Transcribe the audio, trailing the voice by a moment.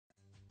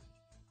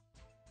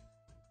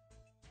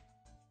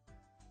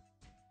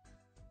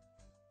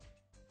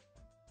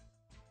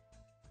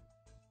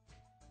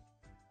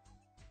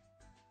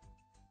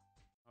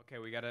Okay,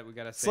 we gotta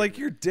It's like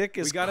your dick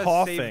is coughing. We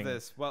gotta save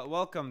this. Well,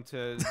 welcome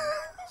to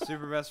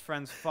Super Best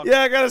Friends Fuck.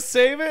 Yeah, I gotta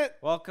save it.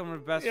 Welcome to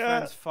Best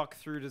Friends Fuck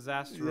Through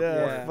Disaster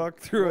Yeah, fuck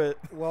through it.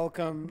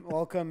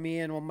 Welcome me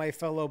and my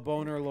fellow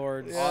boner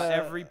lords.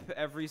 Every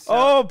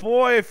Oh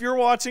boy, if you're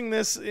watching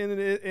this in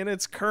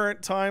its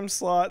current time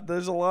slot,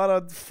 there's a lot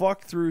of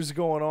fuck throughs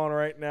going on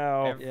right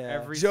now.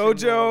 Every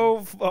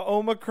JoJo,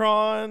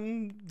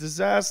 Omicron,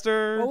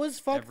 Disaster. What was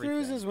fuck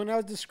throughs is when I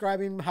was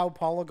describing how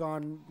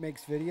Polygon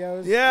makes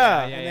videos.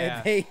 Yeah. And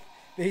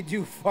they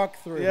do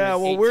fuck throughs. Yeah,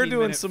 well, we're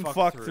doing some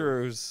fuck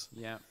throughs.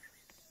 Yeah.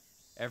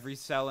 Every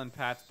cell in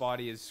Pat's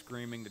body is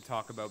screaming to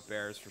talk about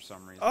bears for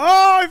some reason.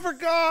 Oh, I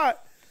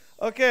forgot.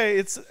 Okay,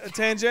 it's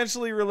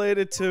tangentially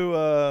related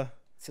to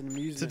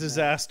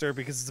Disaster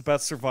because it's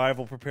about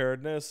survival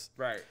preparedness.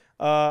 Right.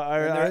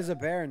 There is a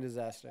bear in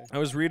Disaster. I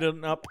was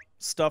reading up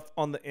stuff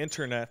on the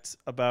internet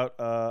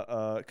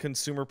about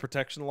consumer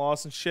protection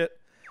laws and shit.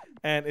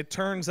 And it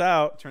turns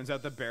out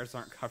the bears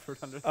aren't covered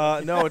under.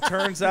 No, it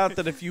turns out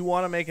that if you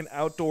want to make an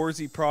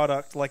outdoorsy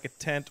product like a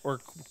tent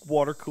or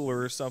water cooler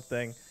or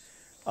something,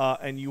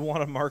 and you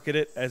want to market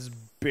it as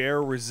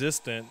bear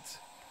resistant,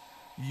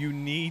 you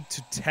need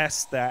to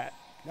test that.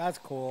 That's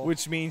cool.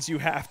 Which means you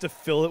have to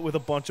fill it with a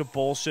bunch of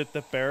bullshit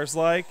that bears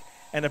like,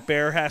 and a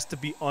bear has to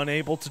be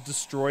unable to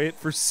destroy it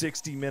for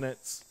 60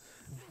 minutes.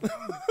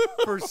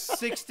 For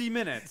 60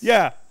 minutes?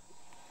 Yeah.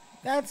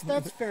 That's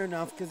fair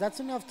enough, because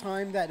that's enough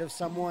time that if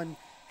someone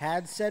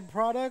had said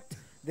product,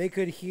 they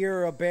could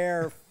hear a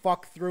bear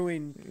fuck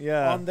throughing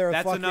on their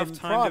fucking product. That's enough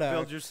time to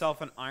build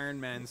yourself an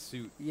Iron Man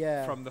suit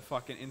from the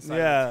fucking inside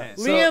of the tent.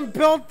 Liam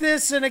built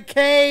this in a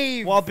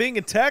cave! While being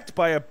attacked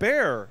by a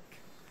bear.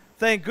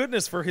 Thank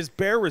goodness for his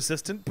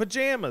bear-resistant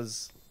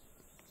pajamas.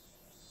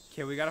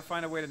 Okay, we gotta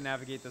find a way to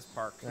navigate this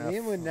park.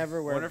 Liam would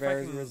never wear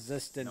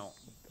bear-resistant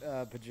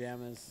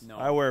pajamas. No.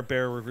 I wear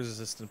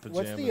bear-resistant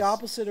pajamas. What's the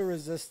opposite of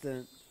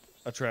resistant?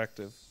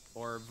 Attractive.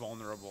 Or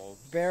vulnerable.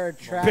 Bear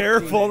attractive. Bear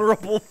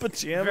vulnerable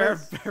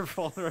pajamas. Bear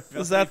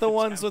vulnerable. Is that the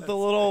ones with the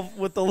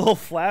little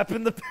flap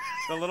in the?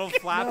 The little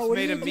flaps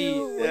made of meat.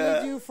 What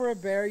do you do for a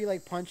bear? You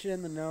like punch it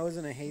in the nose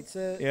and it hates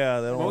it.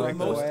 Yeah, they don't like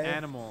most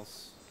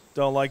animals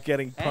don't like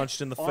getting punched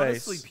in the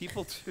face. Honestly,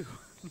 people too.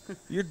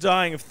 You're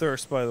dying of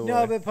thirst, by the way.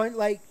 No, but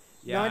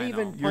not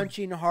even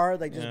punching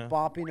hard, like just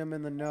bopping them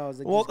in the nose.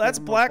 Like well, that's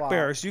black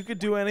bears. You could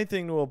do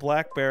anything to a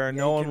black bear, and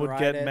no one would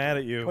get mad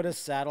at you. Put a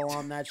saddle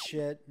on that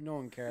shit. No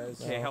one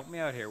cares. Okay, help me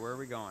out here. Where are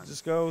we going?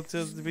 Just go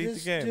to beat the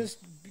game. Just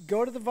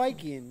go to the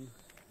Viking.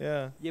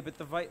 Yeah. Yeah, but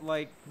the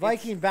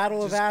Viking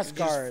Battle of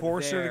Asgard. Just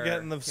force her to get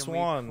in the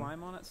swan. Can we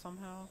climb on it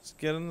somehow? Just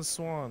get in the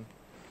swan.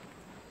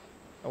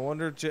 I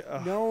wonder.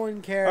 No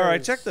one cares. All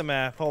right, check the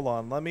map. Hold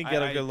on. Let me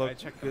get a good look. I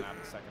checked the map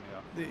a second ago.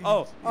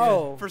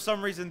 Oh. For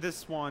some reason, this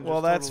swan.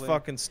 Well, that's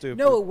fucking stupid.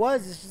 No, it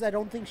was. It's just I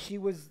don't think she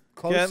was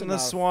close enough. Get in the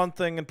swan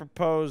thing and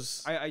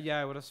propose.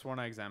 I would have sworn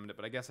I examined it,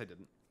 but I guess I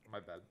didn't. My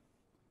bad.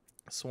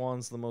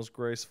 Swan's the most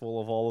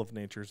graceful of all of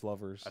nature's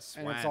lovers. A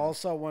swan. And it's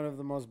also one of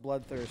the most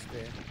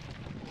bloodthirsty.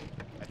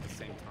 At the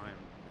same time.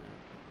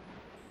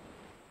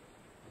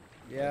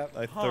 Yep.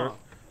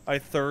 I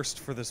thirst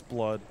for this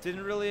blood.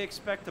 Didn't really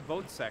expect a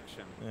boat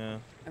section. Yeah.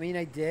 I mean,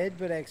 I did,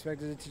 but I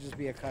expected it to just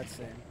be a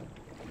cutscene.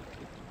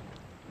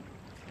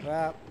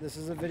 Well, this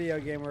is a video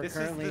game. We're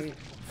currently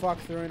fuck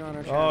throughing on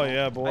our channel. Oh,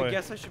 yeah, boy. I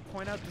guess I should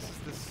point out this is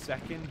the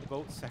second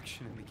boat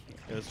section in the game.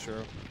 That's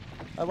true.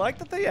 I like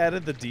that they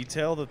added the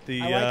detail that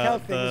the I like how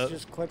things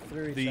just clip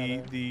through each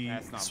other. The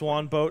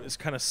swan boat is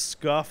kind of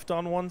scuffed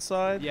on one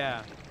side.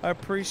 Yeah. I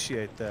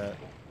appreciate that.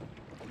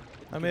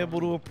 I'm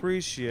able to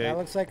appreciate. That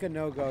looks like a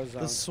no-go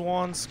zone. The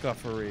swan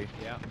scuffery.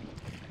 Yeah.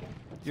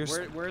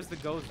 Where's the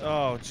go zone?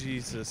 Oh,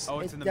 Jesus. Oh,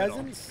 it's in the middle.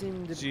 It doesn't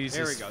seem to be. Jesus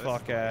there we go.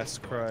 fuck ass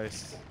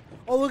Christ.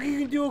 Oh, look, you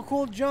can do a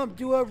cool jump.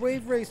 Do a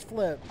wave race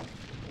flip.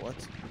 What?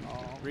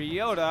 Oh.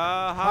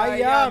 Ryota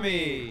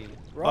Hayami.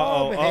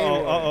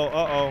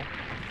 Uh-oh.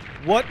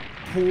 What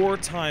poor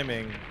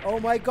timing.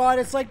 Oh, my God.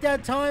 It's like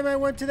that time I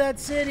went to that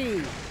city.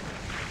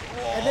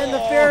 And then the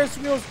Ferris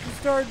wheels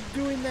started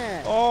doing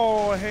that.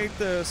 Oh, I hate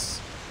this.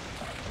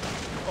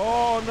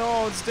 Oh,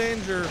 no, it's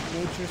danger.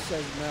 Nature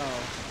says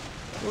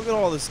no. Look at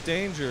all this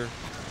danger.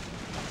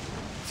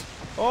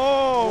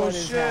 Oh,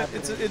 shit.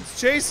 Happening? It's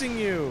chasing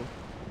you.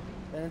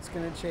 Then it's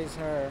going to chase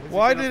her.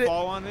 Why did it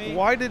fall on me?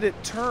 Why did it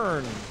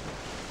turn?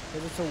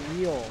 Because it's a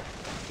wheel.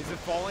 Is it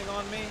falling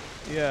on me?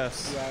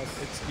 Yes.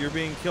 You're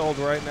being killed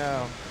right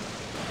now.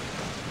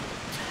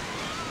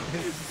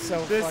 This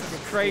is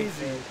crazy.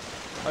 Stupid.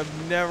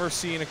 I've never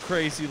seen a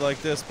crazy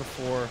like this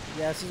before.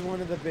 Yeah, this is one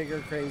of the bigger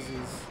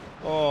crazies.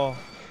 Oh.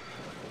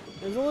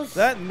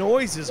 That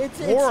noise is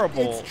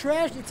horrible. It's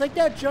trash. It's like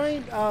that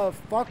giant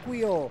fuck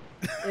wheel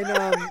in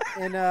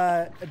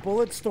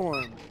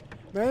Bulletstorm.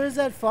 Remember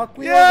that fuck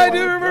wheel? Yeah, I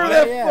do remember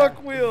that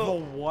fuck wheel.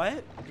 The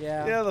what?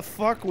 Yeah. Yeah, the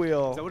fuck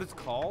wheel. Is that what it's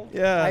called?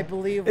 Yeah. I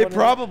believe it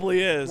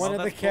probably is. One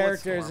of the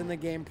characters in the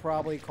game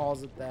probably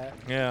calls it that.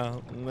 Yeah,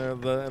 and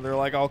they're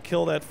like, I'll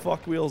kill that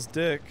fuck wheel's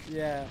dick.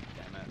 Yeah.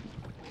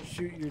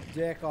 shoot your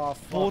dick off.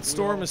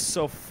 Bulletstorm is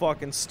so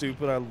fucking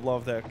stupid. I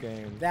love that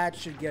game. That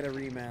should get a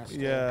remaster.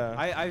 Yeah.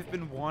 I've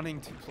been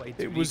wanting to play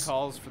Duty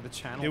Calls for the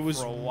channel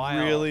for a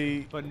while.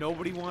 Really, but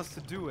nobody wants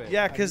to do it.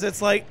 Yeah, because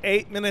it's like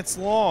 8 minutes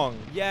long.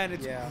 Yeah, and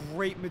it's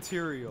great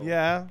material.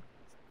 Yeah.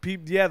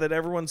 Yeah, that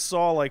everyone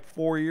saw like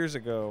 4 years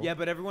ago. Yeah,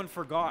 but everyone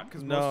forgot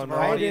because most of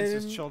our audience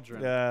is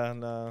children. Yeah,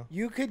 no.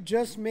 You could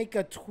just make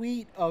a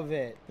tweet of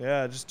it.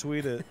 Yeah, just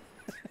tweet it.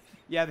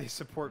 Yeah, they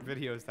support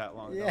videos that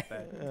long, don't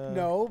they?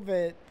 No,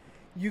 but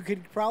you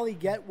could probably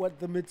get what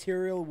the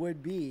material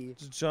would be.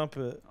 Just jump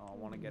it. Oh, I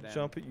want to get in.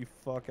 Jump it, you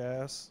fuck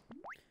ass.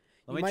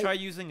 Let me try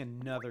using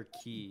another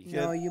key.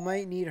 No, you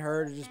might need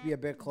her to just be a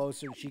bit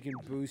closer and she can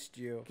boost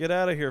you. Get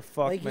out of here,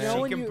 fuck like,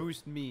 man. She can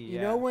boost me,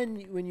 You know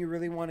when you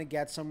really want to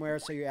get somewhere,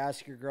 so you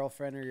ask your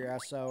girlfriend or your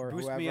SO or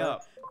boost whoever. Me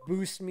up.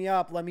 Boost me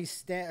up. Let me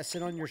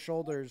sit on your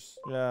shoulders.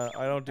 Yeah,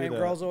 I don't do that. And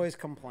girls always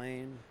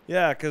complain.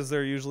 Yeah, because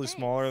they're usually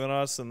smaller than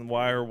us, and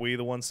why are we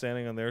the ones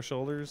standing on their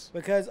shoulders?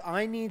 Because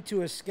I need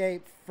to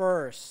escape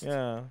first.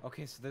 Yeah.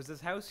 Okay, so there's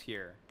this house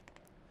here.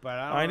 But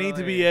I need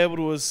to be able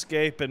to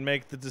escape and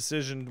make the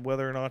decision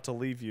whether or not to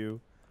leave you.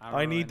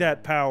 I need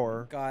that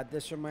power. God,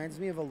 this reminds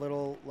me of a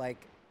little, like...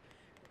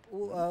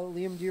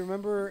 Liam, do you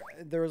remember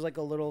there was like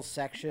a little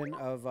section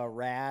of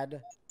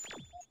Rad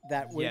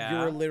that you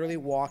were literally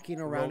walking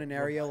around an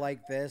area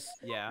like this?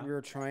 Yeah. We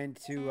were trying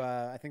to,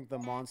 I think the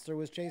monster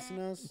was chasing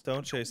us.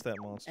 Don't chase that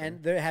monster.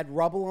 And they had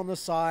rubble on the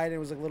side. It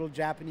was a little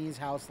Japanese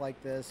house like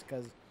this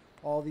because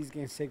all these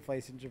games take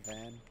place in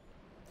Japan.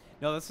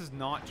 No, this is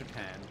not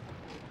Japan.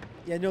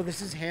 Yeah, no,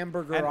 this is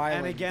Hamburger And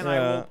Island. again,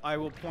 I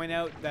will point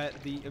out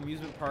that the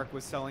amusement park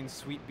was selling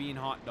sweet bean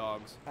hot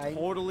dogs.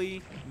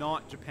 Totally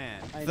not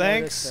Japan.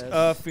 Thanks,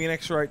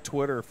 Phoenix Wright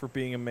Twitter for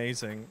being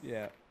amazing.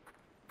 Yeah.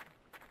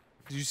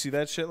 Did you see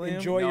that shit, Liam?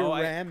 Enjoy your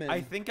ramen.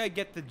 I think I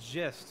get the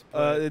gist.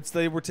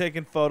 They were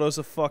taking photos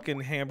of fucking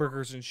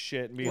hamburgers and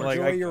shit and being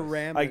enjoy your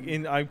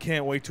ramen. I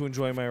can't wait to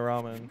enjoy my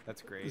ramen.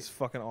 That's great. It's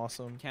fucking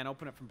awesome. Can't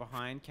open it from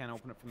behind. Can't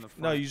open it from the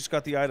front. No, you just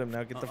got the item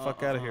now. Get the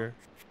fuck out of here.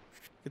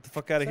 Get the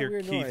fuck out of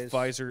here, Keith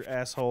Visor,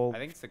 asshole. I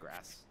think it's the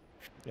grass.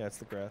 Yeah, it's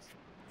the grass.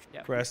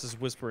 Yeah. Grass is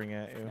whispering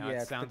at you. Yeah,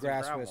 it's the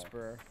grass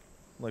whisperer.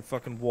 Like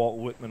fucking Walt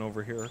Whitman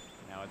over here.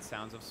 Now it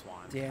sounds of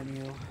Swan. Damn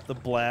you. The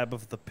blab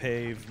of the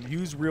pave.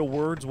 Use real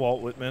words,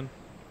 Walt Whitman.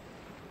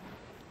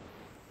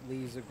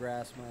 Leaves of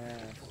grass my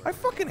ass. I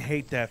fucking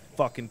hate that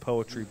fucking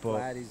poetry book.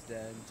 Glad he's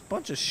dead. It's a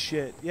bunch of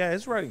shit. Yeah,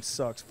 his writing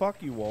sucks.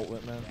 Fuck you, Walt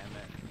Whitman. Damn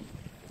it.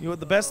 You know what?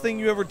 The best thing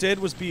you ever did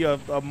was be a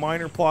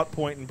minor plot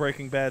point in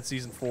Breaking Bad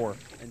season 4.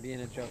 And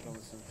being a joke on The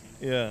Simpsons.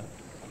 Yeah.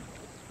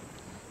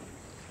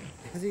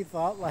 Because he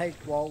thought like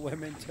Walt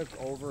Whitman took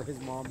over his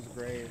mom's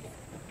grave.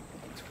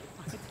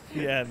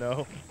 Yeah,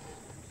 no.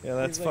 Yeah,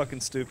 that's like,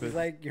 fucking stupid. He's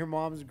like, your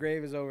mom's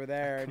grave is over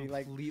there, and he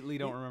like completely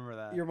don't remember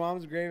that. Your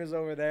mom's grave is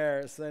over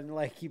there. So then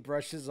like he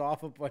brushes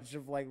off a bunch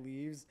of like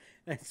leaves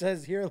and it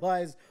says, "Here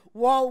lies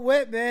Walt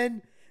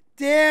Whitman.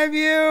 Damn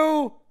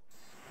you!"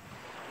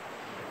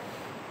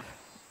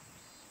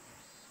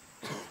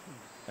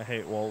 I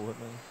hate Walt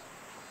Whitman.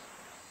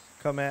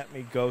 Come at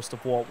me, ghost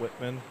of Walt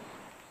Whitman.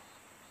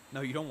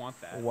 No, you don't want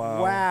that.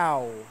 Wow.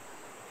 Wow.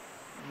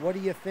 What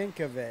do you think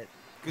of it?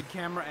 Good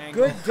camera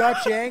angle. Good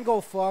Dutch angle,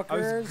 fuckers.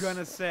 I was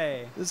gonna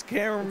say. This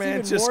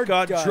cameraman just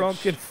got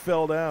drunk and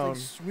fell down.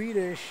 It's like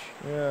Swedish.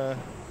 Yeah.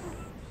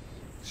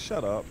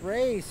 Shut up.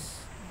 Race.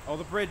 Oh,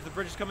 the bridge. The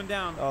bridge is coming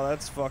down. Oh,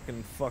 that's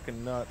fucking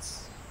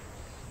nuts.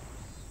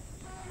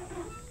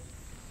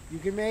 You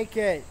can make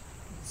it.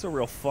 It's a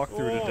real fuck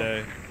through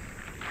today.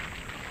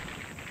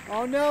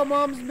 Oh no,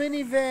 Mom's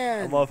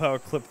minivan. I love how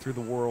it clipped through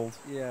the world.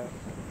 Yeah.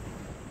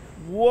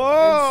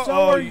 Whoa! And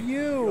so are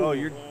you. Oh,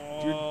 you're.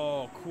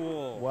 Oh,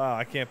 cool. Wow,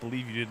 I can't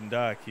believe you didn't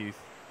die, Keith.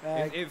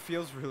 It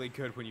feels really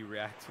good when you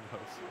react to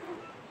those.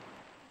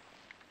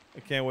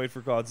 I can't wait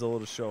for Godzilla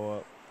to show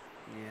up.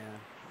 Yeah,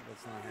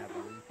 that's not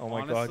happening. Oh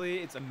my god. Honestly,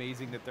 it's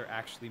amazing that they're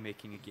actually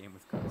making a game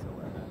with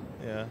Godzilla in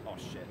it. Yeah. Oh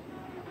shit.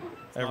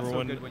 It's everyone,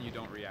 not so good when you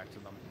don't react to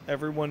them.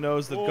 Everyone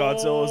knows that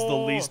Godzilla is the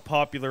least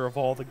popular of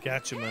all the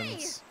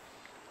Gatchemans.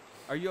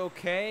 Are you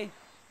okay?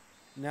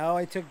 No,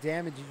 I took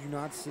damage. Did you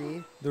not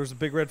see? There was a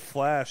big red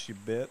flash, you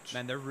bitch.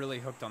 Man, they're really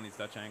hooked on these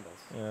Dutch angles.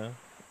 Yeah.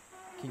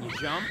 Can you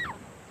jump?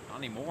 Not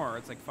anymore.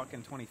 It's like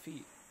fucking 20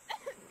 feet.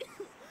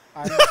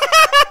 I'm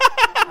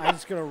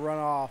just gonna run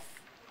off.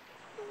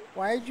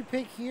 Why did you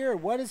pick here?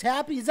 What is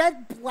happening? Is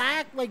that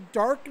black, like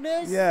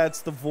darkness? Yeah,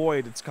 it's the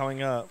void. It's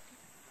coming up.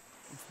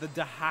 It's the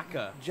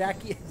Dahaka.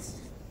 Jackie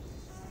is...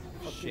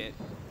 Shit.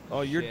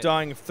 Oh, you're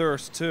dying of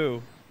thirst,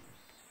 too.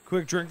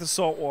 Quick, drink the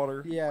salt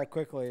water. Yeah,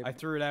 quickly. I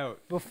threw it out.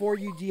 Before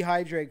you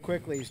dehydrate,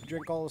 quickly.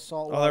 Drink all the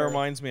salt water. Oh, that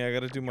reminds me. I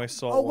gotta do my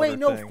salt water Oh, wait,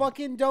 no, thing.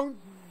 fucking don't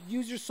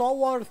use your salt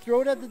water.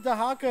 Throw it at the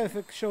Dahaka if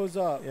it shows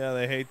up. Yeah,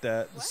 they hate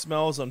that. The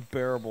smell is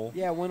unbearable.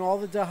 Yeah, when all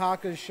the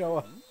Dahakas show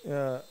up.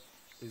 Yeah.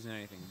 Isn't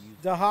anything.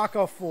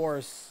 Dahaka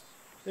Force.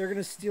 They're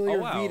gonna steal your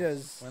wow.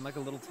 Vitas. We're in like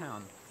a little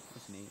town.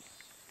 That's neat.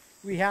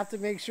 We have to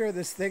make sure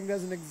this thing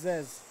doesn't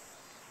exist.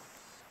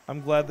 I'm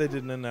glad they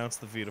didn't announce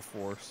the Vita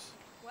Force.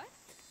 What?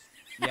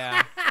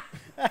 Yeah.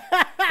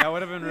 That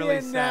would have been really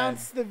We sad.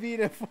 announced the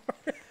Vita Force.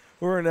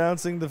 We're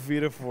announcing the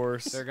Vita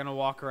Force. They're gonna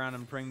walk around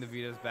and bring the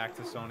Vitas back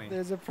to Sony,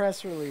 There's a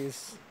press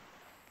release.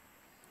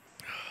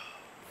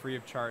 free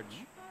of charge.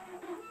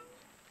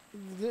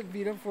 The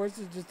Vita Force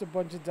is just a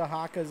bunch of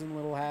Dahakas in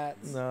little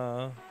hats.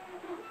 Nah.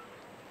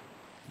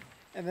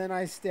 And then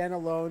I Stand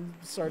Alone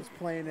starts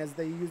playing as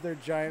they use their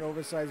giant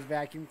oversized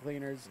vacuum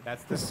cleaners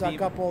That's to the suck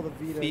theme, up all the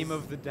Vitas. theme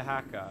of the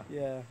Dahaka.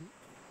 Yeah.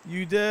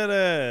 You did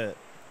it.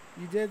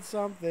 You did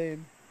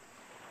something.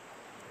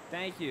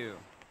 Thank you.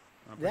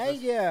 Yeah, I'm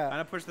yeah.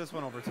 gonna push this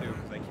one over too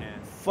because I can.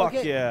 Fuck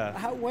Okay,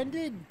 yeah. When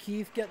did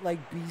Keith get like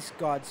Beast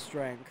God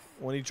strength?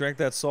 When he drank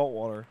that salt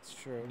water. It's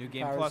true. New It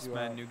game powers plus, you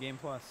man. up. New game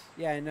plus.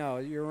 Yeah, I know.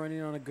 You're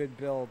running on a good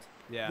build.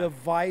 Yeah. The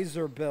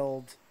visor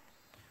build.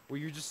 Where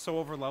you're just so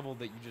over leveled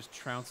that you just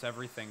trounce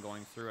everything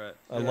going through it.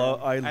 I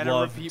love and a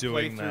love repeat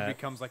doing playthrough that.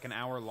 becomes like an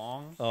hour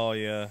long. Oh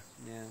yeah.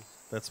 Yeah.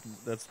 That's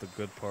the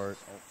good part.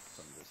 Oh, it's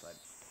on this side.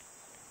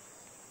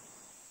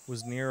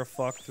 Was Nier a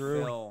fuck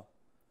through? Phil.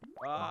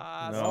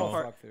 No. Some Oh,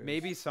 part, fuck throughs.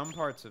 maybe some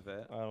parts of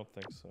it, I don't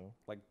think so.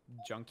 like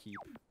junk heap.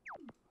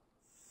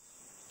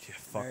 Yeah,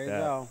 fuck There you that.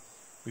 go.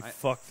 We I-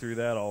 fucked through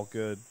that all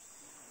good.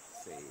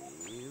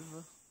 Save.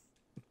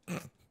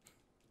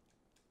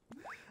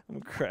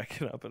 I'm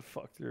cracking up at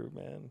fuck through,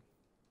 man.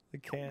 I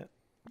can't.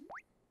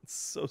 It's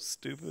so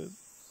stupid.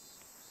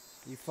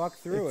 You fuck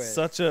through It's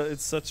it.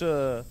 such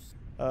a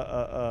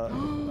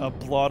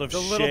blot of The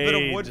shade little bit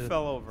of wood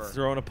fell over.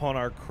 thrown upon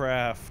our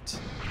craft.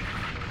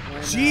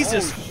 When,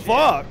 Jesus oh, shit.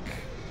 fuck!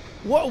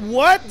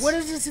 What? What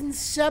is this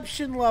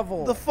Inception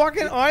level? The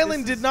fucking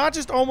island did not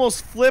just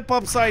almost flip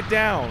upside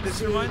down.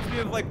 This reminds me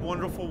of like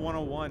Wonderful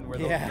 101, where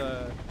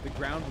Yeah. the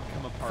ground would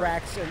come apart.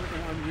 cracks and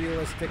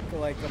unrealistic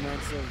like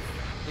amounts of.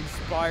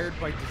 Inspired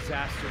by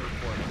disaster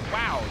reporting.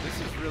 Wow,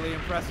 this is really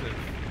impressive.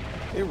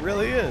 It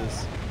really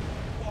is.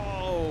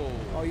 Whoa.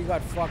 Oh, you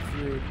got fucked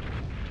through.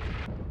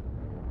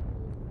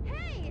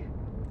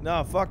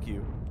 Nah, fuck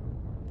you.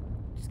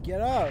 Just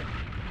get up.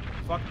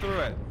 Fuck through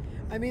it.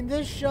 I mean,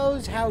 this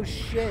shows how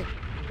shit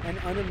and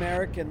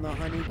un-American the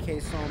honey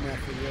caisson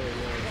method really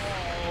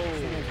is.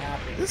 Shouldn't have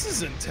happened. This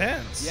is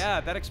intense. Yeah,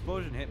 that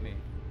explosion hit me.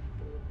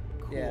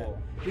 Cool. Yeah.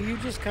 But you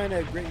just kind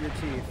of grit your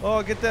teeth.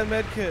 Oh, get that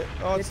med kit.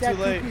 Oh, Get it's that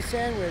too late. poopy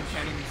sandwich.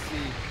 Can't even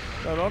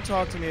see. No, don't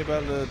talk to me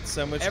about the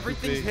sandwich.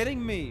 Everything's coupé.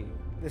 hitting me.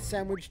 The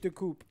sandwich de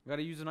coupe.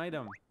 Gotta use an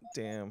item.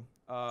 Damn.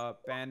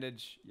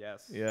 Bandage.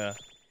 Yes. Yeah.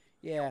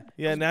 Yeah.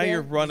 Yeah, Just now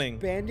you're just running.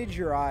 Bandage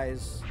your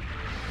eyes.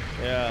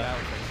 Yeah. That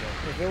was it.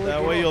 If That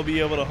Illidan- way you'll be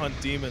able to hunt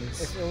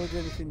demons. If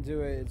Illidan can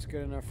do it, it's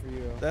good enough for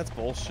you. That's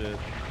bullshit.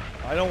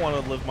 I don't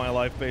want to live my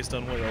life based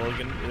on what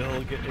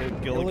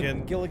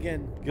Gilligan.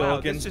 Gilligan. Wow,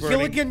 Gilligan's this just-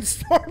 burning. Gilligan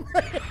Storm.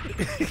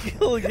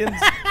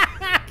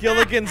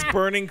 Gilligan's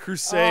burning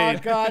crusade.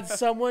 Oh God!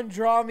 Someone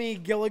draw me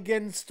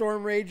Gilligan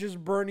Storm Rage's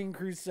Burning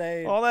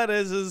Crusade. All that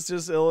is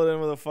just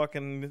Illidan with a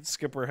fucking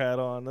skipper hat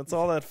on. That's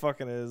all that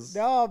fucking is.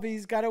 No, but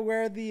he's got to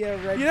wear the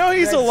red. You know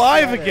he's red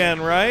alive sweater.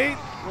 again, right?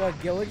 What,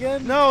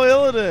 Gilligan? No,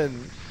 Illidan.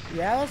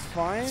 Yeah, that's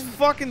fine. It's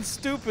fucking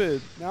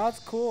stupid. No, it's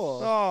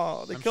cool.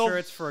 Oh, they I'm killed. sure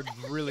it's for a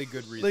really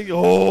good reason.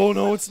 Oh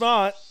no, it's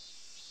not.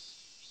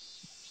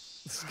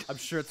 I'm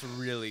sure it's a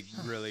really,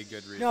 really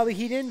good reason. No, but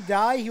he didn't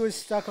die. He was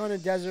stuck on a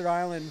desert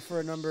island for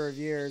a number of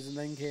years and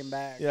then came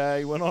back. Yeah,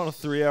 he went on a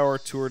 3-hour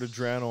tour to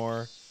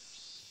Draenor.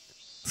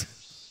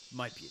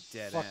 Might be a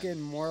dead Fucking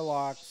end.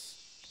 Morlocks.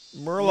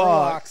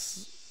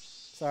 Murlocs.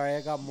 Sorry,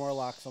 I got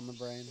Morlocks on the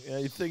brain. Yeah,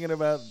 you thinking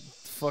about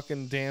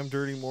fucking damn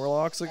dirty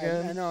Morlocks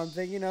again? I know. I'm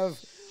thinking of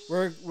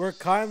we're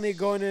kindly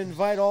going to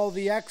invite all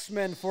the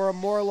X-Men for a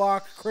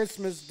Morlock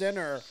Christmas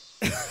dinner.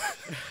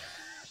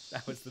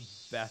 That was the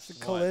best one.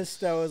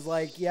 Callisto is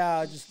like,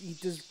 yeah, just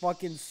eat this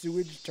fucking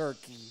sewage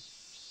turkey.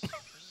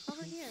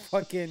 Over here.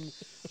 Fucking,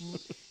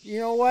 you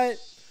know what?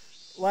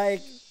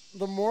 Like,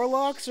 the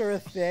Morlocks are a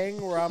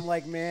thing where I'm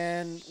like,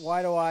 man,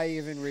 why do I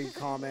even read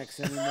comics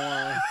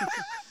anymore?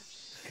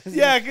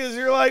 Yeah, because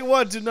you're like,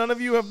 what? Do none of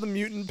you have the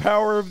mutant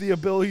power of the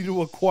ability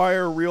to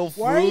acquire real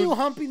food? Why are you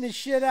humping the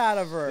shit out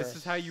of her? This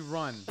is how you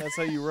run. That's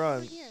how you run.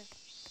 Over here.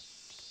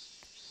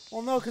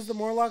 Well, no, because the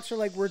Morlocks are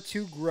like, we're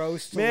too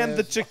gross to Man, the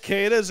live.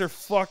 cicadas are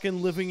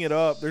fucking living it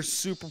up. They're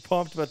super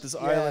pumped about this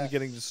island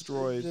getting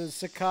destroyed. The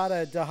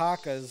cicada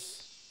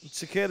Dahakas,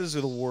 Cicadas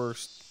are the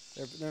worst.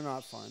 they're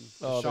not fun.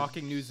 The Oh,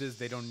 shocking news is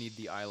they don't need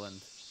the island.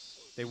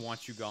 They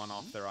want you gone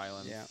off their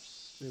island. Yeah,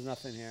 there's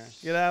nothing here.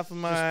 Get off of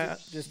my...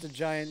 Just a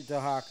giant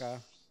Dahaka.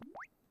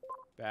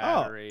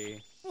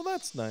 Battery. Well,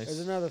 that's nice. There's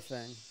another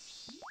thing.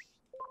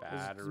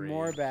 There's Battery.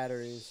 more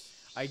batteries.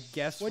 I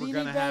guess What do we're you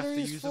gonna need have to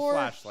batteries use for? the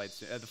flashlight.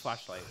 The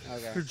flashlight.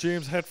 Okay. For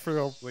James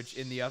Hetfield. Which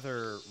in the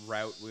other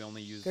route we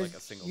only used like a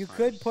single you time.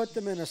 could put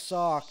them in a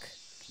sock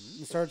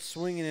and start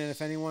swinging it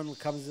if anyone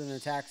comes in and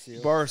attacks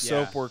you. Bar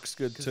soap Yeah. works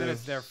good Because then too.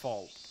 it's their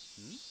fault.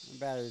 The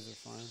batteries are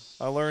fine.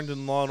 I learned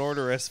in Law and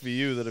Order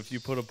SVU that if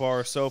you put a bar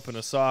of soap in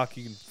a sock,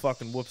 you can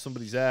fucking whoop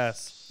somebody's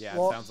ass. Yeah,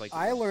 well, it sounds like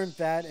I learned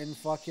that in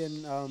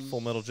fucking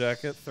Full Metal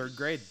Jacket. third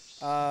grade.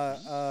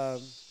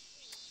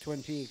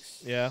 Twin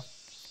Peaks. Yeah.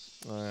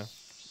 Oh, yeah.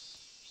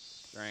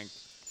 Drank.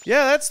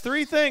 Yeah, that's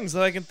 3 things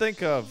that I can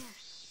think of.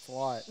 It's a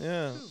lot.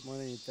 Yeah. More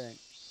than you think.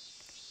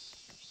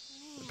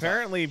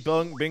 Apparently,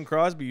 Bing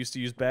Crosby used to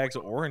use bags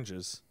of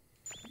oranges.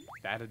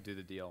 That'd do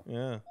the deal.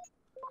 Yeah.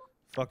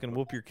 Fucking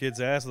whoop your kid's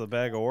ass with a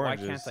bag of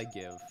oranges. Why can't I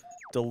give?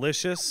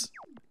 Delicious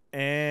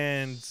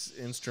and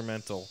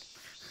instrumental.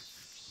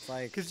 It's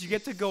like Because you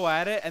get to go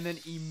at it and then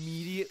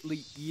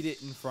immediately eat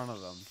it in front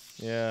of them.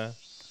 Yeah.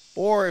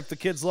 Or if the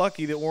kid's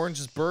lucky, the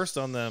oranges burst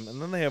on them, and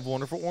then they have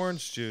wonderful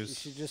orange you juice.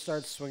 should just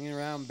start swinging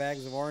around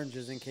bags of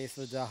oranges in case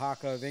the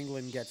Dahaka of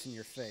England gets in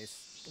your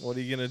face. What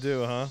are you gonna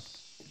do, huh?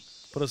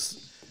 Put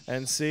us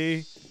and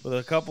see with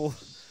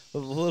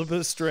with a little bit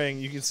of string,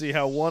 you can see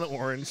how 1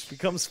 orange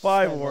becomes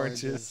 5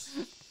 oranges.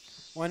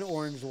 1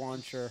 orange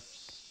launcher.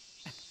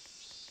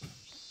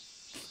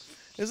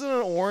 Isn't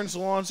an orange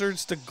launcher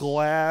just a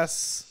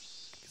glass?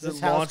 'Cause This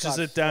it house launches got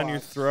it down your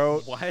fucked.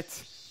 throat.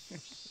 What?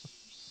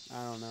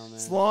 I don't know, man.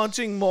 It's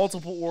launching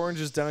multiple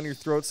oranges down your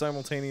throat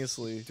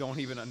simultaneously. Don't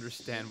even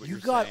understand what You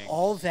you're got saying.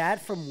 all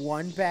that from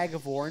 1 bag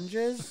of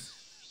oranges?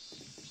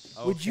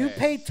 Would you Okay.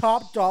 pay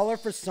top dollar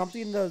for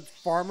something the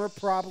farmer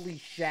probably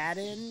shat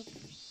in?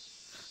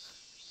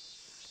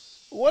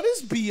 What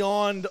is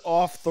beyond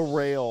off the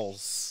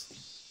rails?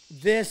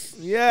 This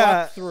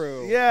Yeah. fuck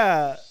through.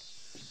 Yeah.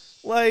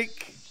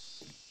 Like.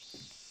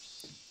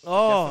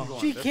 Oh. Definitely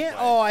going She this can't.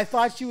 way. Oh, I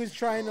thought she was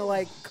trying to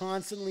like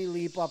constantly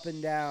leap up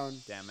and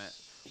down. Damn it.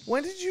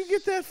 When did you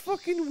get that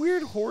fucking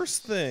weird horse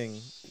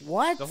thing?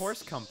 What? The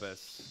horse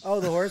compass. Oh,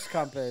 the horse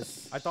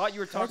compass. I thought you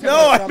were talking No,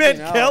 about... I meant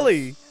something else.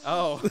 Kelly.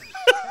 Oh.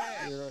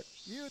 You're-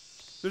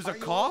 There's a Are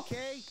you cop?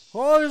 okay?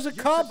 Oh, there's a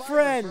You're cop survivors,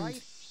 friend.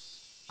 right?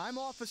 I'm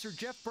Officer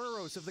Jeff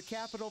Burrows of the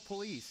Capitol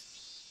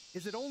Police.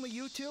 Is it only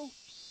you two?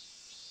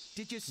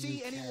 Did you see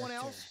New anyone character.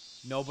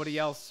 else? Nobody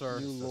else, sir.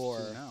 New That's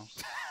lore. two now.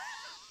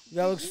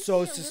 That Did looks you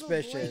so see a little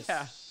suspicious.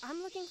 Yeah.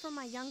 I'm looking for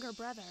my younger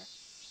brother.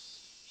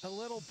 A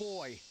little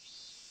boy.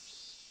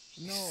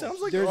 No. Sounds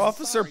like There's-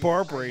 Officer Sorry,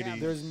 Barbrady. I have-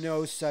 There's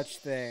no such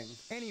thing.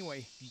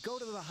 Anyway, go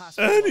to the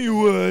hospital.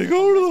 Anyway,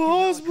 go to the Rescue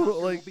hospital.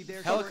 helicopter Like, will be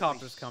there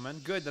Helicopter's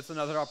coming. Good, that's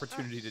another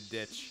opportunity to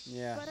ditch.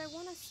 Yeah. But I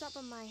want to stop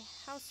at my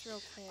house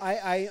real quick.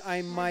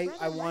 I My want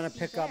brother to might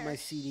pick be up my there.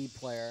 CD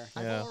player.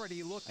 I've Yeah.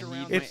 already looked I need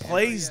around. my it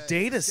plays area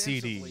data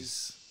extensively,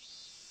 CDs.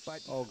 But,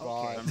 Oh,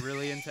 God. okay. I'm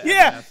really into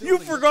Yeah, MNF. you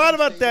forgot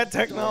about that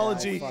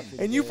technology, Yeah, I fucking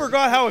and you did.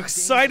 forgot how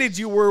excited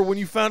you were when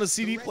you found a The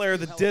CD rescue player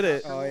that did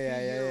it. helicopter Oh, will be yeah,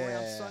 here yeah,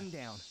 around yeah.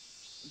 sundown.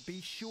 Be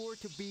sure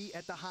to be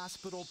at the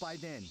hospital by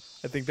then.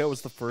 I think that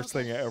was the first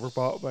thing I ever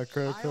bought with my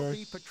credit I'll card.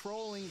 be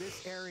patrolling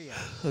this area.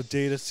 A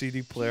data CD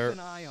Keep player an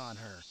eye on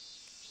her.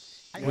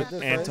 I with have to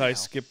go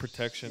anti-skip You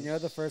protection. know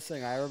the first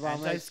thing I ever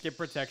bought? My, Anti-skip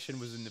protection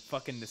was a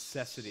fucking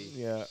necessity.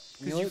 Yeah.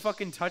 Because know you what-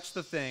 fucking touch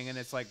the thing and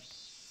it's like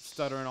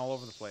stuttering all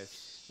over the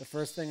place. the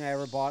first thing I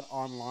ever bought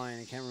online,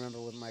 I can't remember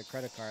with my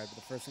credit card, but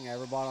the first thing I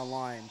ever bought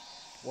online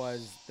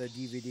was the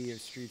DVD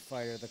of Street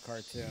Fighter, the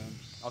cartoon.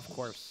 Of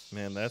course.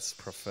 Man, that's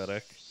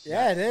prophetic.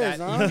 Yeah, it is, That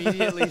huh?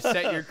 immediately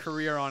set your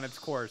career on its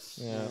course.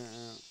 Yeah.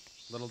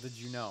 Little did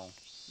you know.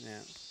 Yeah.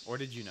 Or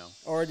did you know?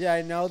 Or did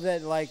I know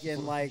that, like,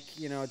 in,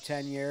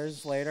 10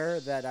 years later,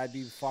 that I'd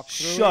be fucked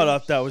through? Shut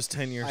up, that was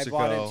 10 years I ago.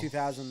 bought it in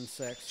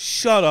 2006.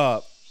 Shut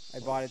up. I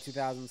bought it in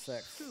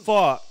 2006.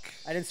 Fuck.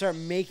 I didn't start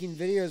making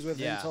videos with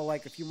it Yeah. until,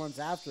 like, a few months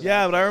after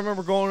Yeah, that. but I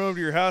remember going over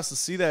to your house to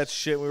see that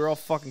shit. We were all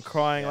fucking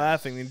crying, Yeah.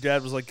 laughing. And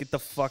Dad was like, "Get the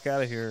fuck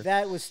out of here."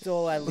 That was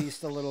still at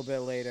least a little bit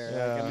later.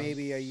 Yeah. Like,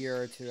 maybe a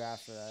year or two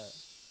after that.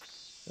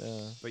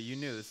 Yeah. But you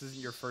knew this isn't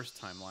your first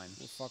timeline.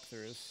 Well, fuck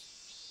throughs.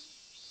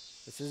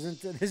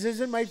 This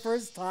isn't my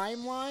first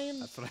timeline?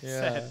 That's what I Yeah.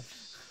 said.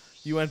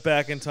 You went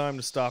back in time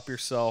to stop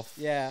yourself.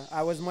 Yeah,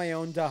 I was my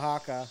own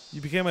Dahaka.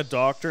 You became a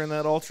doctor in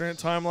that alternate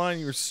timeline.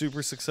 You were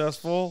super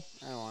successful.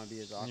 I don't want to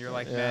be a doctor. And you're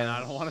like, Yeah. man, I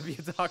don't want to be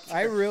a doctor.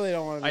 I really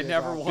don't want to be I a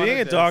never doctor. wanted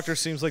Being a this. doctor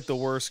seems like the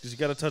worst because you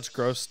got to touch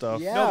gross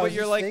stuff. Yeah, No, I but was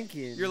you're just like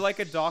thinking. you're like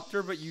a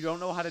doctor, but you don't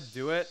know how to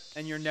do it,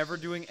 and you're never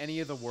doing any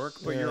of the work,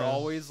 but you're Yeah.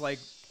 always like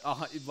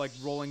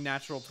rolling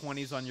natural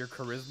 20s on your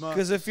charisma.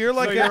 Because if you're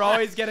like so you're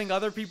always getting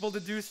other people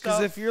to do stuff.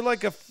 Because if you're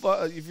like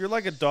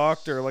a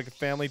doctor, like a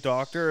family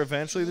doctor,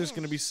 eventually there's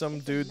gonna be some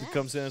dude that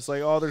comes in and it's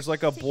like, oh, there's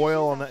like a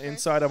boil on the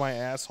inside of my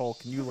asshole.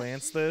 Can you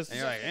lance this? and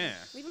you're like, eh.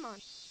 Leave him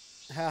on.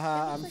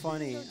 Haha, It I'm looks like we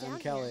funny. can go I'm down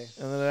Kelly.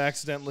 And then it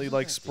accidentally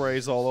like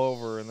sprays all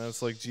over, and then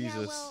it's like Yeah,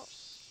 Jesus. well,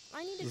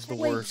 I need to This is check the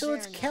Wait, worst. so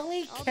it's there now. Kelly,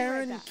 I'll be right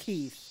Karen, back.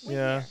 Keith. Wait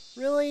Yeah,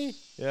 here. Really?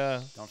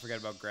 yeah. Don't forget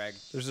about Greg.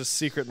 There's a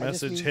secret I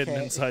just message mean hidden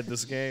K. inside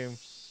this game.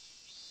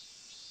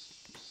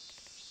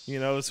 You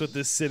notice what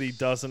this city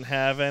doesn't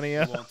have any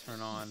It of? won't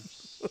turn on.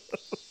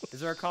 Is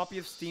there a copy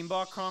of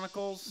Steambot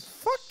Chronicles?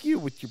 Fuck you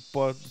with your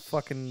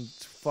fucking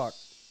fuck.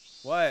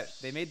 What?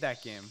 They made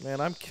that game.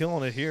 Man, I'm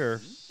killing it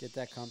here. Get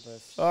that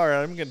compass. All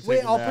right, I'm gonna take Wait,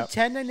 a I'll nap.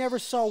 pretend I never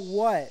saw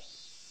what?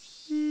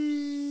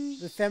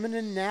 The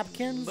feminine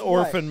napkins? The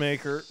What? orphan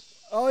maker.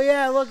 Oh,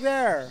 yeah, look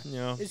there.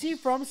 Yeah. Is he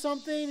from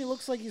something? He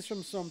looks like he's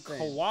from something.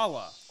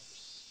 Koala.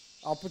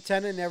 I'll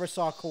pretend I never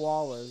saw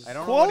koalas. I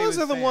don't know what he Koalas was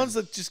are the saying. ones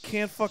that just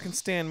can't fucking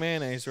stand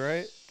mayonnaise,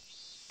 right?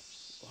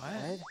 What?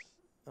 What?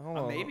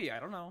 Maybe, I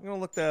don't know. I'm gonna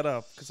look that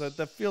up because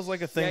that feels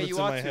like a thing that's you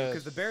in ought my to, head.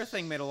 because the bear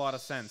thing made a lot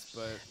of sense,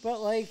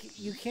 but like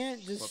you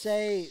can't just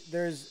say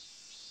there's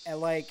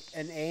like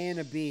an A and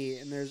a B,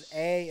 and there's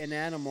A, an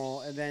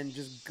animal, and then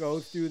just go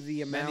through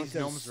the amount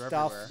of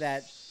stuff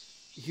that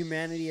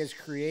humanity has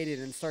created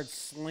and start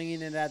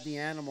slinging it at the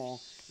animal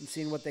and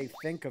seeing what they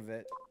think of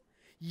it.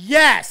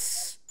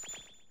 Yes!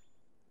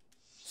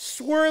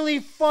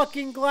 Swirly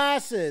fucking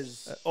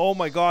glasses. Oh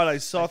my god, I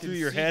saw through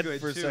your head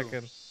for a too.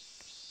 second.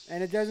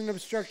 And it doesn't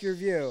obstruct your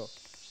view.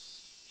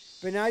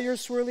 But now you're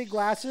swirly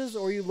glasses,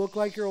 or you look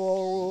like you're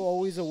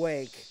always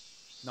awake.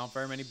 not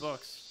very many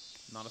books.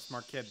 Not a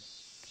smart kid.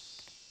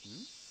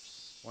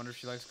 Wonder if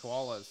she likes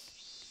koalas.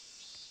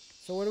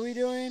 So what are we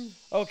doing?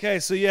 Okay,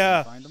 so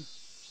yeah, Find them.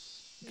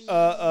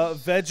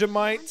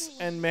 Vegemite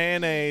and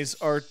mayonnaise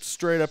are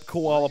straight up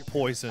koala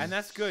poison. And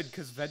that's good,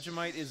 because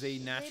Vegemite is a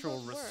natural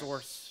both work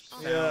resource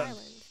on found the island.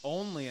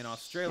 only in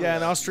Australia. Yeah,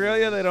 in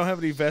Australia they don't have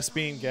any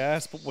Vespine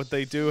gas, but what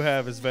they do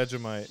have is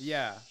Vegemite.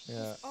 Yeah.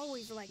 Yeah.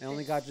 Always like I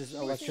only this. got just Makes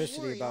me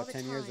electricity worry all about the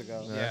 10 years time.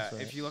 ago. Yeah. Yeah, That's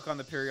right. if you look on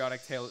the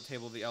periodic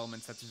table of the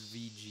elements, that's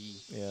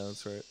VG. Yeah,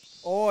 that's right.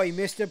 Oi,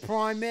 Mr.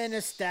 Prime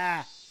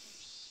Minister.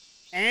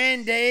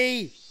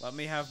 Andy. Let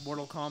me have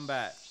Mortal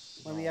Kombat.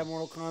 Let me have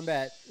Mortal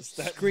Kombat.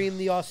 Scream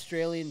the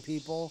Australian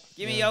people.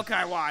 Give me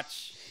Yokai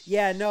Watch.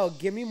 Yeah, no,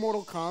 give me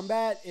Mortal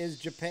Kombat is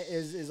Japan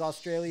is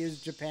Australia's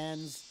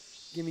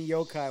Japan's give me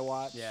Yokai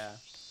Watch. Yeah.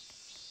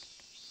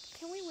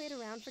 Can we wait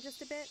around for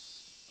just a bit?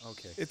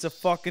 Okay. It's a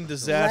fucking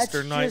disaster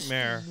Let's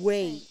nightmare. Just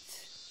wait.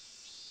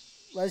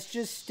 Let's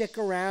just stick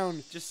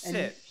around. Just and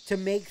sit. to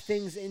make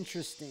things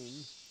interesting.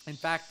 In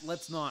fact,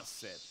 let's not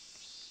sit.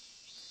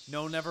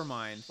 No, never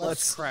mind.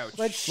 Let's crouch.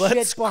 Let's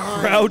Let's shit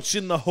behind. crouch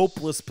in the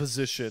hopeless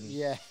position.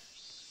 Yeah.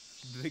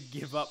 The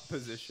give up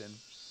position.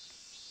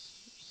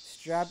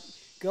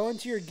 Go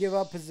into your give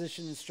up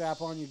position and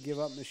strap on your give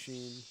up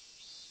machine.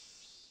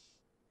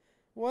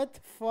 What the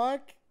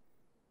fuck?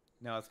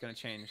 No, it's gonna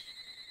change.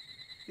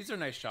 These are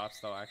nice shots,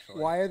 though.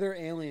 Actually. Why are there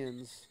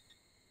aliens?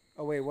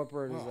 Oh wait, what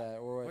bird is that?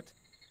 Or what?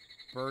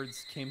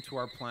 Birds came to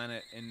our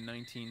planet in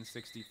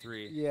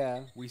 1963.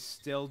 Yeah. We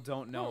still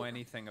don't know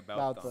anything about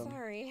About them. them.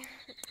 Sorry,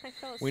 I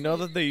fell asleep. We know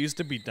that they used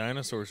to be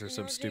dinosaurs or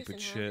some You're stupid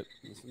Jason,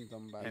 huh? shit. Some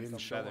dumb bad And dumb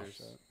some feathers.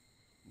 bullshit.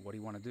 What do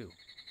you want to do?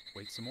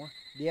 Wait some more?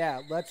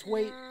 Yeah, let's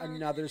wait Nah,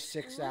 another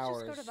 6 let's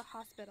hours. just go to the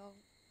hospital.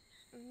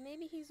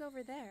 Maybe he's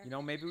over there. You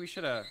know, maybe we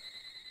should have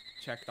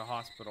checked the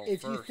hospital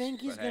If first. you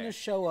think he's but gonna hey.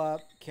 show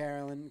up,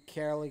 Karen,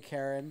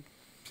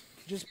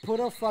 just put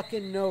a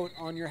fucking note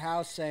on your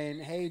house saying,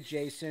 "Hey,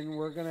 Jason,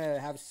 we're gonna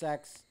have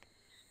sex,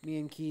 me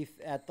and Keith,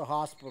 at the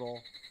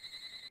hospital.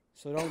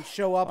 So don't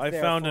show up I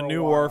there found for a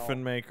new while."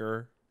 orphan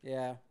maker.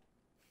 Yeah.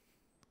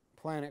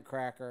 Planet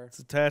Cracker. It's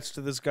attached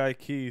to this guy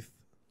Keith.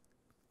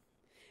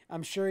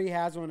 I'm sure he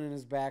has one in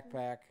his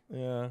backpack.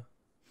 Yeah.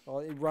 Well,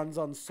 it runs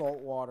on salt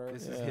water.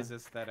 This Yeah. is his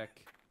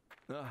aesthetic.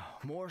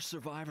 More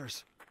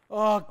survivors.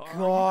 Oh you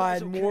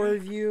guys God, more okay?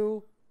 of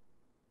you.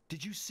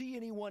 Did you see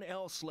anyone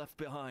else left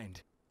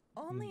behind?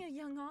 Only a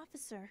young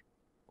officer.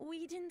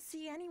 We didn't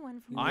see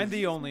anyone from. I'm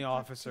the amusement only park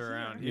officer to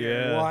around here.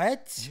 here. Yeah.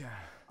 What? Yeah.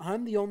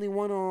 I'm the only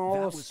one on all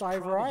that of was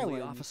Stiver probably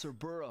Island. Officer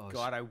Burroughs.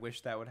 God, I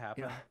wish that would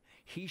happen. Yeah,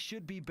 he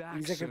should be back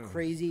He's like soon. a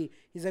crazy.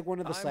 He's like one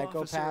of the I'm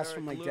Officer psychopaths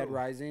from Eric like Dead Liu.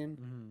 Rising.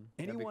 That'd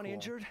be Anyone cool.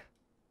 injured?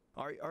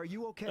 Are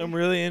you okay? I'm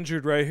really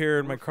injured right here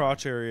in my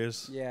crotch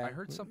areas. Yeah, I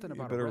heard something You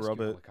about a better rescue rub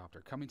it.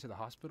 helicopter coming to the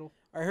hospital.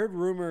 I heard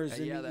rumors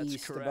Yeah, in the that's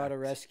east about a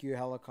correct. rescue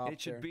helicopter.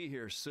 It should be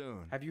here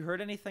soon. Have you heard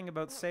anything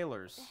about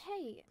sailors?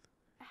 Hey,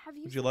 have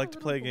you? Would you seen like the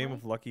to play a little game boy?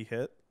 of Lucky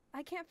Hit?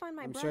 I can't find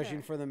my I'm brother.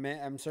 searching for the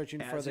I'm searching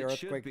for As the it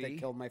should earthquake that be,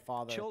 killed my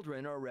father.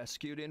 Children are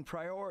rescued in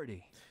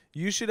priority.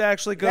 You should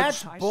actually go.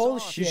 That's I saw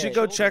bullshit. You should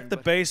children, go check the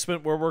but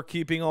basement where we're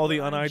keeping all the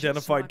Well, I'm just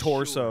unidentified not sure.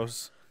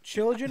 torsos.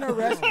 Children are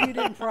rescued in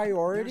There's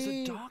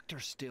priority. a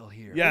doctor still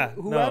here. Yeah.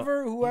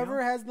 Whoever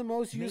know, has the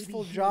most maybe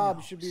useful he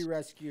job should be knows.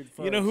 rescued first.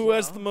 No. You know who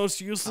has Well, the most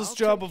useless I'll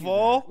job take of you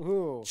all?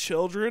 Who?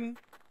 Children.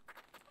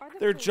 Are the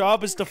Their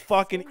job is to policemen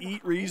fucking still in the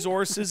eat army?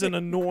 resources and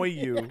annoy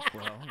you.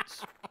 Well,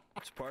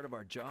 it's part of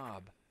our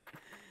job.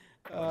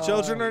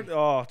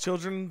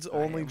 Children's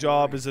only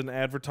job is an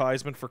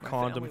advertisement for My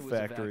condom family was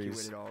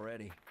factories. evacuated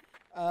already.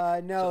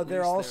 No, at they're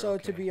least also they're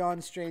to okay. be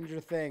on Stranger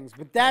Things,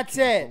 but that's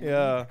can't it.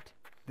 Yeah.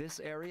 This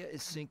area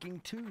is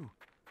sinking too.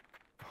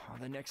 Oh,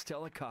 the next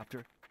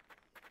helicopter.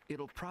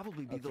 It'll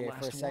probably be the Okay,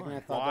 last for a second one. I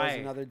thought there was Why?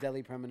 another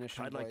deadly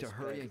premonition. I'd like to voice,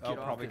 hurry but and Oh, get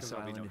off probably this 'cause I'll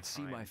be island doing and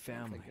see time. my I don't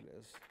family. think it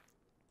is.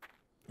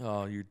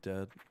 Oh, you're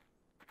dead.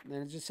 And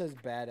then it just says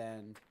bad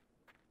end.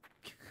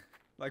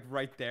 Like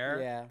right there?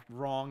 Yeah.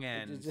 Wrong It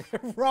end.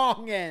 just-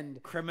 Wrong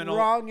end. Criminal.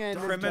 Wrong end.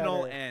 is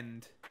Criminal better.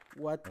 end.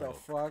 What the Oh,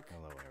 fuck?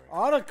 Hello,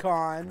 Eric.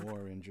 Otacon.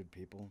 More injured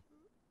people.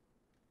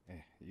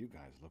 You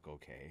guys look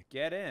okay.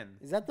 Get in.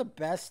 Is that the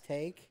best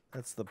take?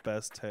 That's the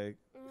best take.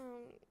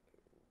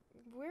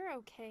 We're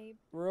okay.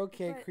 We're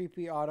okay, But-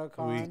 creepy We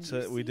Otacon. You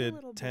see, we did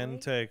little 10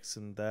 boy? takes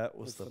and that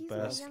was the He's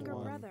best my younger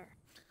one. brother.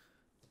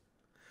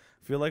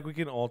 I feel like we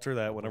can alter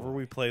that whenever Boy.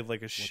 we play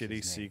like a his shitty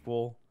name?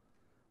 sequel.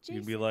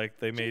 You'd be like,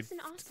 they made Jason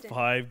Austin.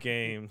 5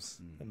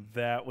 games, and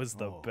that was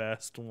the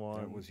best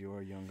one. That was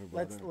your younger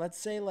brother? Let's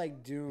say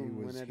like Doom, He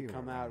when was it here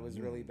come out, around was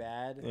really noon.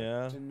 bad.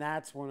 Yeah. And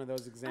that's one of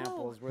those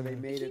examples where they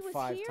made he it was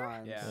 5 here?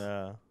 times. Yeah.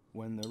 Yeah.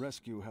 When the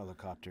rescue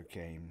helicopter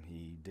came,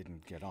 he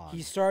didn't get on.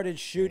 He started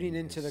shooting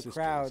saying into his the sister was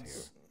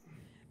crowds.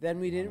 Then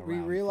we Hung around for a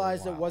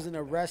realized it while wasn't a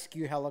after that.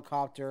 rescue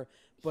helicopter,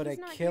 but He's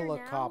a not here now?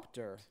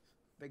 killicopter.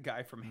 The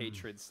guy from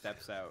Hatred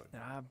steps out.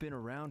 I've been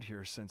around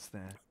here since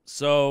then.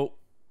 So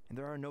And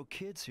there are no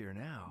kids here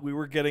now. we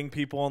were getting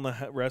people on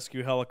the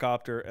rescue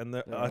helicopter, and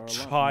There are a a lot more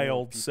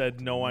child people said,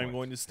 to "No, the I'm north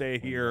going to stay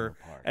when here," they're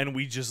apart. and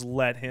we just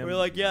let him. We're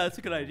like, yeah, that's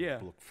a good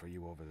idea. Look for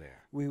you over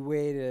there. We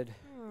waited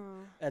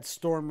at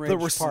Storm the,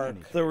 Ridge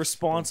Park. the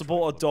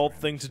responsible adult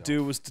thing to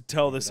do was to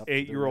tell this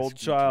 8-year-old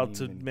child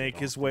to make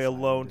his way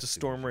alone to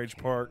Storm Rage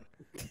Park.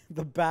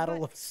 The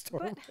Battle of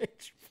Storm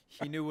Ridge.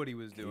 He knew what he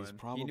was doing.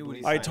 He knew what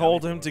he I signed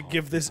told up him for. to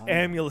give this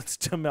amulet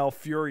to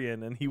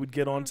Malfurion, and he would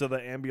get onto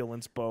the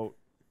ambulance boat.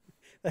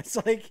 That's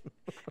like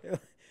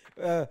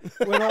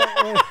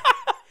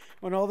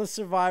when all the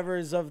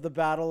survivors of the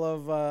Battle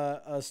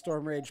of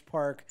Storm Rage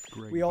Park,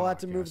 Greg we all had Bach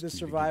to move asked the me to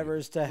give you-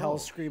 survivors to Oh,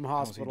 Hellscream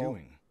how's he Hospital.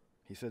 doing?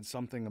 He said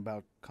something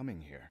about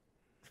coming here.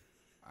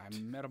 I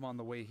met him on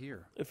the way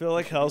here. I feel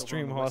like He should be over on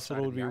Hellstream the west side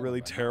Hospital of would be the a really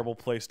island by now. terrible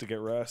place to get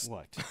rest.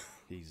 What?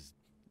 He's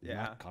Yeah.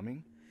 not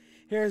coming?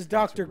 Here's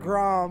Dr.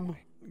 Grom.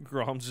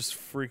 Grom's just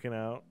freaking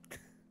out.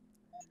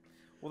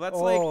 Well, that's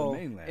Oh. like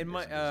The mainland in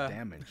my isn't as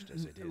damaged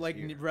as it is like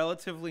here.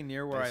 relatively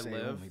near where They I say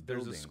live. only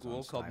There's a buildings school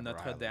on called Stiver Notre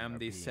Island Dame are des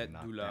being Sept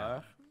knocked Douleurs,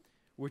 down.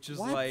 which is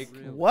What? like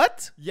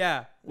What?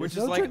 yeah, which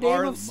There's is Notre like Dame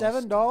our of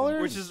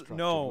 $7? which is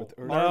no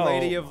Constructed with Our earth.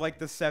 Lady No. of like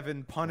the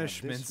 7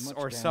 punishments much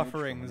or damage from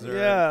sufferings an or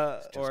Yeah.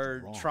 just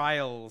or wrong.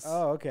 trials.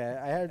 Oh, okay.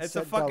 I had It's a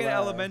Set fucking Douleur.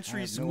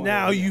 elementary I have no school.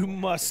 Now idea you what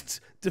happened. must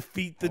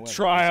defeat the However, this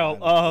trial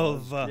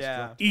island was of Yeah.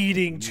 constructed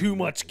eating with too new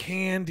much methods.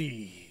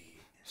 candy.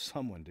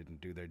 Someone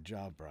didn't do their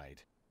job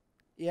right.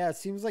 Yeah, it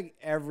seems like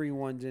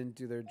everyone didn't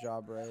do their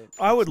job right.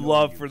 I would It's no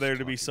love for use there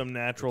to be talking. some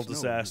natural It's no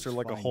disaster, use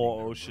like a finding whole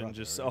your ocean brother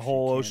just if a she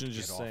whole can't ocean get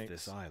just off sinks.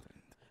 this island.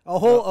 A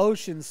whole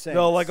ocean sinks.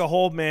 No, like a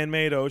whole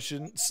man-made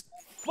ocean.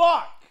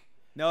 Fuck.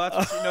 No,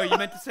 that's what no. You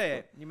meant to say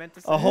it. You meant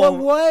to say A it. whole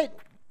What?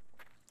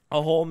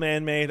 a whole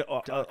man-made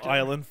Doctor,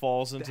 island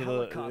falls the into the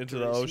helicopter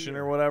is ocean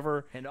here, or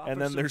whatever, and and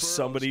then Officer there's Burroughs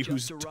somebody just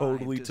who's arrived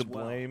totally as to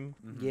well. blame.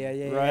 Yeah,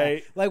 yeah, Right.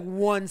 yeah. Like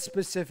one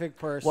specific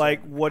person.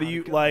 Like, what do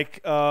you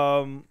like?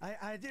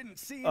 I didn't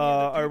see any I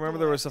other remember people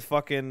there was a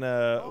fucking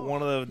Oh,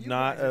 one of the you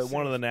not guys are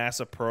one of the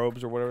safe. NASA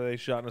probes or whatever they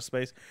shot into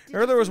space. Did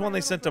Remember you there was see one my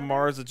they sent to little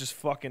Mars that just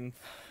fucking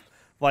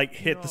like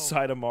hit the No.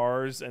 side of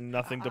Mars and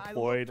nothing I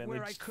deployed looked and it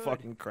where I just could,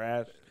 fucking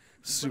crashed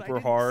super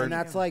didn't hard. and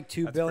that's like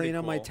 $2 That's billion pretty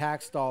of my cool.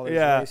 tax dollars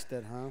Yeah.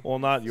 wasted, huh? Well,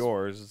 not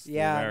yours. It's the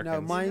Yeah, no,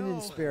 Americans. mine You in know,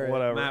 spirit.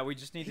 Whatever. Matt, we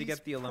just need to He's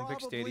get the Olympic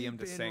probably Stadium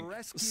to been sink.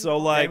 rescued So,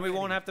 like- Then we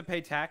won't have to pay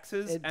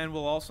taxes, It- and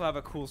we'll also have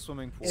a cool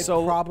swimming pool. It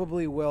So-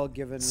 probably will,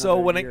 given. So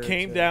another when year it or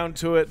came two. down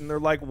to it, and they're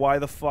like, "Why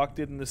the fuck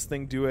didn't this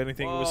thing do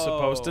anything it was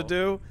supposed to Whoa.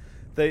 do?"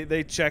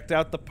 They checked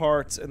out the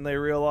parts and they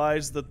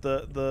realized that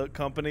the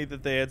company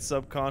that they had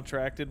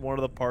subcontracted one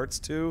of the parts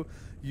to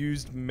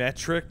used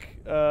metric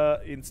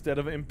instead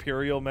of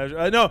imperial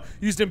measure. No,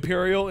 used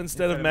imperial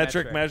instead of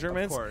metric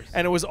measurements, of course.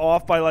 and it was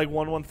off by like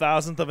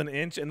 1/1000th of an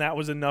inch, and that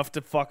was enough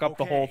to fuck up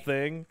the whole Okay.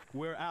 thing.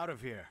 We're out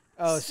of here.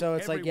 Oh, so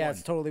it's like, yeah, it's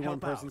Everyone, totally one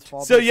help person's out.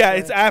 fault. So yeah, basically?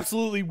 it's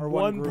absolutely Or one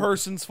one group.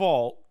 person's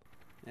fault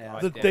Yeah,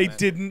 God that damn they it.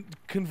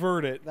 didn't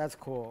convert it. that's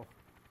cool.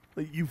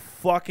 Like, you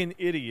fucking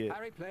idiot.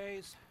 Harry,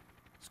 please.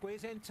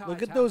 Squeeze in tighter.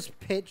 Look at those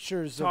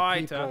pictures of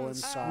Tighter. people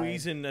inside.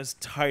 Squeezing as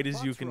tight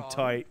as you What's can wrong?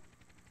 tight.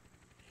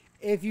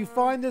 If you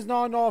find there's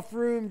not enough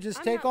room, just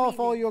I'm take not off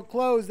all leaving. your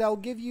clothes. That'll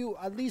give you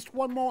at least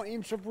 1 more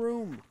inch of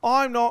room.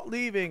 I'm not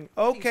leaving.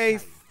 Okay,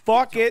 say?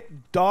 fuck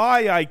it.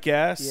 Die, I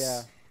guess.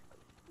 Yeah.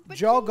 But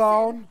Jog Jason-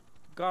 on.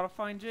 Gotta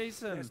find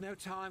Jason. There's no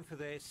time for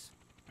this.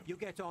 You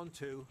get on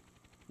to.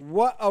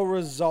 What a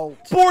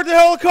result. Board the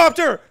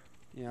helicopter!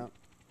 Yeah.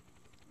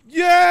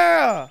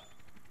 Yeah!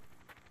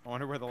 I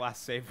wonder where the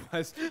last save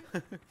was.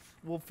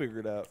 We'll figure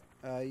it out.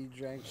 You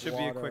drank Should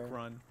water. be a quick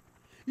run.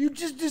 You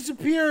just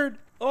disappeared.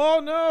 Oh,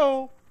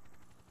 no.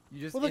 You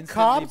just Well, the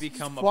instantly cops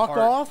become a fuck part.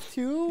 off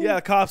too. Yeah,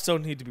 the cops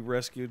don't need to be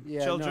rescued.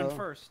 Yeah. Children no.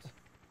 first.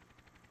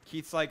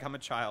 Keith's like, I'm a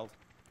child.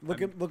 Look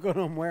what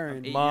I'm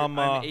wearing.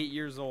 Mama. I'm 8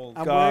 years old.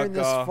 I'm wearing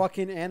this Gaga.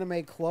 fucking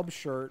anime club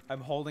shirt.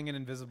 I'm holding an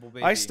invisible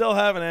baby. I still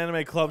have an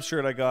anime club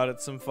shirt I got at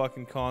some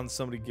fucking con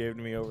somebody gave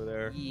to me over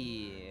there.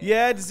 Yeah.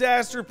 Yeah,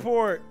 disaster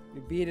report.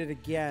 You beat it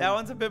again. That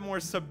one's a bit more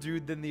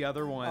subdued than the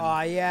other one.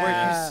 Aw, yeah.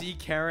 Where you see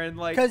Karen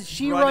like 'Cause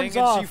she running runs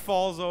and she off.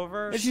 falls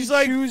over. And She she's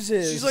like,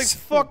 chooses. she's like,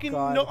 Oh, fucking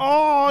God. no.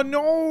 Oh, I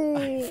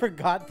no.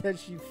 forgot that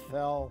she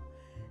fell.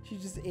 She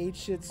just ate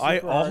shit super I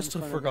hard in also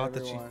front of forgot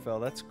that she everyone. fell.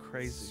 That's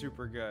crazy.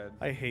 Super good.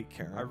 I hate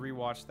Karen. I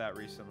rewatched that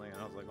recently and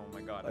I was like, oh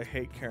my god. I it's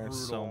hate Karen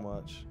so brutal.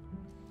 much.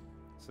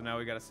 So now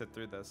we gotta sit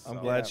through this. I'm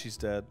so. glad Yeah. she's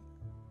dead.